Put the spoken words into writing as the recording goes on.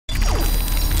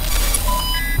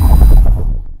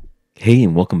Hey,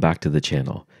 and welcome back to the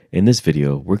channel. In this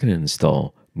video, we're going to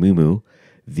install MeMu,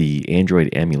 the Android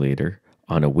emulator,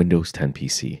 on a Windows 10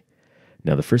 PC.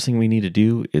 Now, the first thing we need to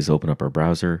do is open up our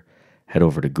browser, head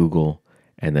over to Google,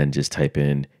 and then just type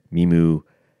in MeMu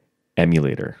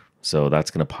Emulator. So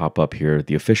that's going to pop up here.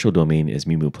 The official domain is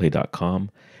memuplay.com,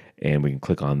 and we can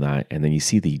click on that. And then you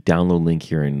see the download link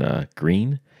here in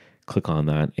green. Click on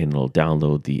that, and it'll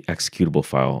download the executable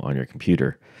file on your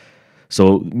computer.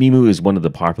 So MeMu is one of the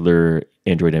popular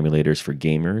Android emulators for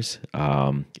gamers.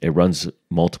 It runs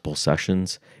multiple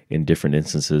sessions in different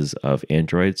instances of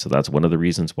Android. So that's one of the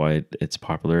reasons why it's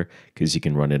popular, because you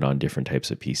can run it on different types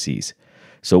of PCs.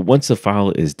 So once the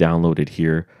file is downloaded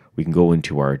here, we can go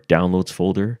into our downloads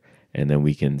folder, and then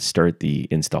we can start the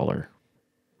installer.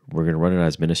 We're going to run it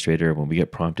as administrator. When we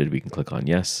get prompted, we can click on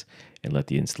yes and let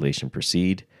the installation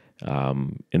proceed.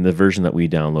 In the version that we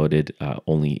downloaded,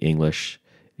 only English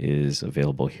is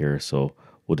available here, so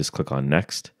we'll just click on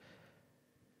next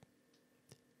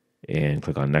and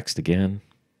click on next again.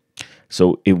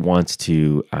 So it wants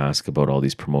to ask about all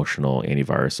these promotional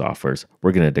antivirus softwares.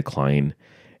 We're going to decline.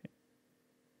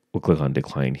 We'll click on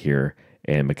decline here,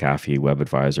 and McAfee Web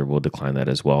Advisor will decline that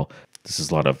as well. This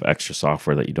is a lot of extra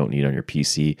software that you don't need on your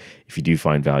PC. If you do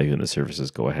find value in the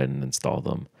services, go ahead and install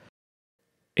them.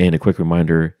 And a quick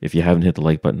reminder, if you haven't hit the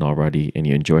like button already and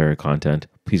you enjoy our content,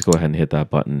 please go ahead and hit that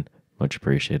button. Much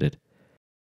appreciated.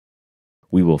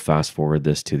 We will fast forward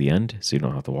this to the end so you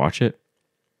don't have to watch it.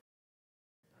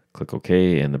 Click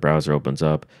OK, and the browser opens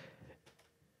up.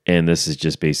 And this is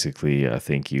just basically a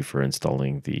thank you for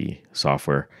installing the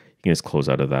software. You can just close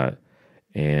out of that.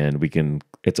 And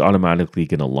it's automatically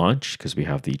going to launch because we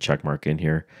have the check mark in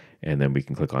here. And then we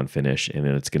can click on finish, and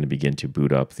then it's going to begin to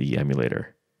boot up the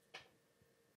emulator.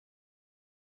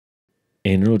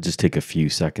 And it'll just take a few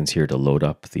seconds here to load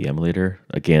up the emulator.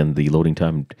 Again, the loading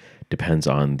time depends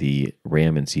on the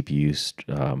RAM and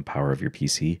CPU power of your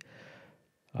PC.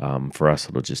 For us,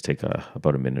 it'll just take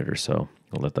about a minute or so.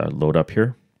 We'll let that load up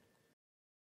here.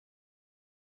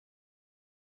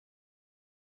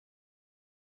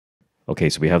 Okay,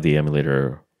 so we have the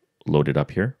emulator loaded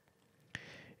up here.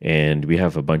 And we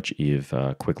have a bunch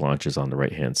of quick launches on the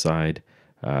right-hand side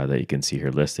that you can see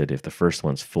here listed. If the first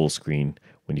one's full screen,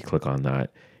 when you click on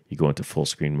that, you go into full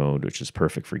screen mode, which is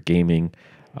perfect for gaming.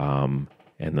 And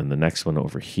then the next one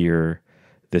over here,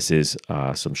 this is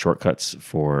some shortcuts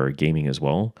for gaming as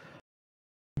well.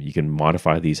 You can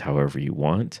modify these however you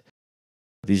want.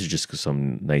 These are just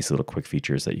some nice little quick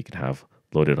features that you can have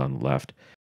loaded on the left.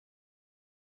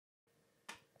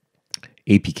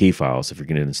 APK files, if you're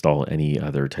going to install any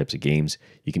other types of games,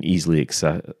 you can easily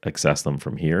access them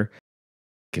from here.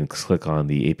 You can click on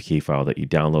the APK file that you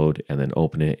download and then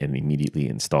open it, and immediately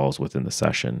installs within the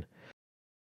session.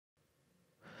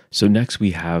 So next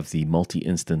we have the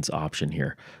multi-instance option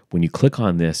here. When you click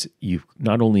on this, you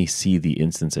not only see the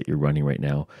instance that you're running right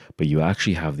now, but you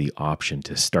actually have the option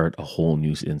to start a whole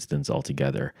new instance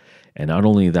altogether. And not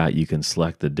only that, you can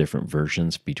select the different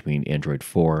versions between Android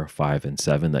 4, 5, and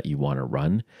 7 that you want to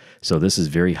run. So this is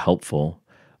very helpful.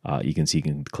 You can see you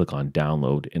can click on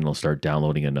download, and it'll start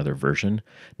downloading another version.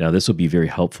 Now, this will be very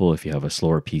helpful if you have a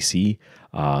slower PC.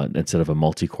 Instead of a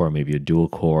multi-core, maybe a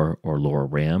dual-core or lower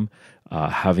RAM.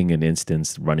 Having an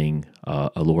instance running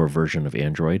a lower version of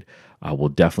Android will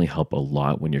definitely help a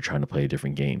lot when you're trying to play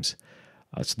different games.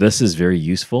 So this is very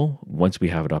useful. Once we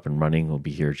have it up and running, we'll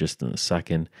be here just in a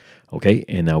second. Okay,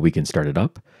 and now we can start it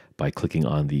up by clicking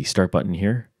on the start button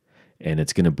here. And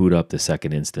it's going to boot up the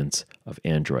second instance of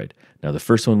Android. Now, the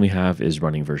first one we have is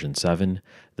running version 7.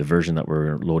 The version that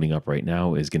we're loading up right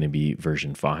now is going to be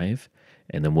version 5.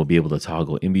 And then we'll be able to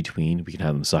toggle in between. We can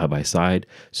have them side by side,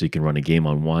 so you can run a game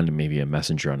on one and maybe a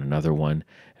messenger on another one.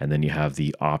 And then you have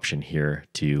the option here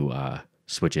to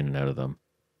switch in and out of them.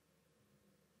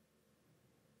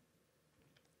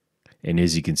 And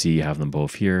as you can see, you have them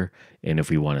both here. And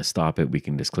if we want to stop it, we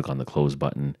can just click on the close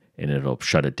button and it'll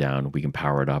shut it down. We can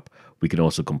power it up. We can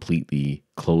also completely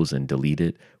close and delete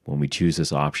it. When we choose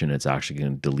this option, it's actually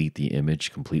going to delete the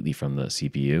image completely from the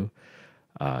CPU.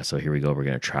 So here we go. We're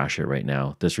going to trash it right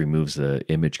now. This removes the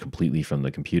image completely from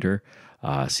the computer.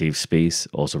 Save space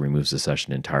also removes the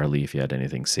session entirely. If you had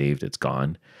anything saved, it's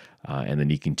gone. And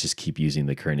then you can just keep using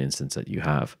the current instance that you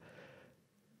have.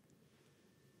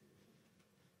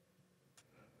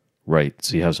 Right,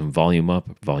 so you have some volume up,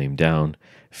 volume down,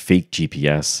 fake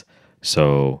GPS.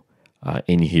 So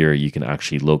in here, you can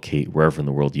actually locate wherever in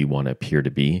the world you want to appear to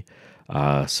be.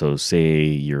 So say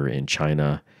you're in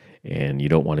China and you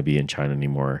don't want to be in China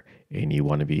anymore and you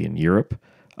want to be in Europe,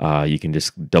 you can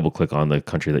just double click on the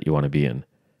country that you want to be in.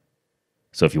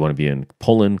 So if you want to be in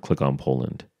Poland, click on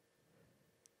Poland.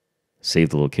 save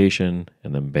the location,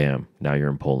 and then bam, now you're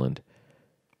in Poland.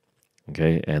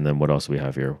 Okay, and then what else do we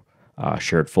have here?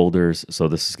 Shared folders. So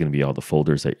this is going to be all the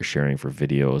folders that you're sharing for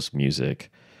videos,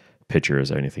 music,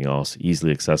 pictures, or anything else.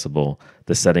 Easily accessible.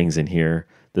 The settings in here,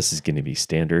 this is going to be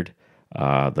standard,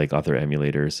 like other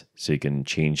emulators. So you can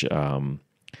change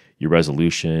your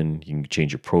resolution, you can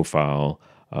change your profile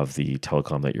of the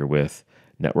telecom that you're with,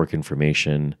 network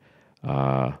information,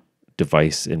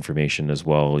 device information as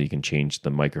well. You can change the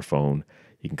microphone,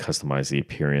 you can customize the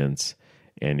appearance,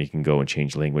 and you can go and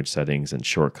change language settings and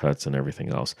shortcuts and everything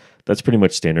else. That's pretty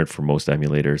much standard for most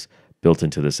emulators, built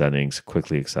into the settings,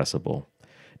 quickly accessible.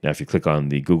 Now, if you click on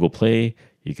the Google Play,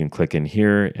 you can click in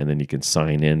here and then you can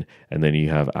sign in, and then you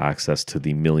have access to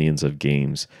the millions of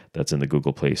games that's in the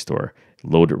Google Play Store.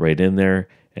 Load it right in there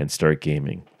and start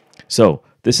gaming. So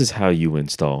this is how you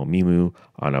install MeMu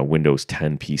on a Windows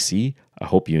 10 PC. I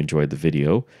hope you enjoyed the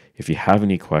video. If you have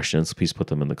any questions, please put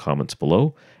them in the comments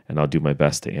below, and I'll do my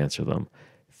best to answer them.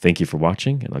 Thank you for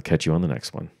watching, and I'll catch you on the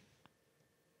next one.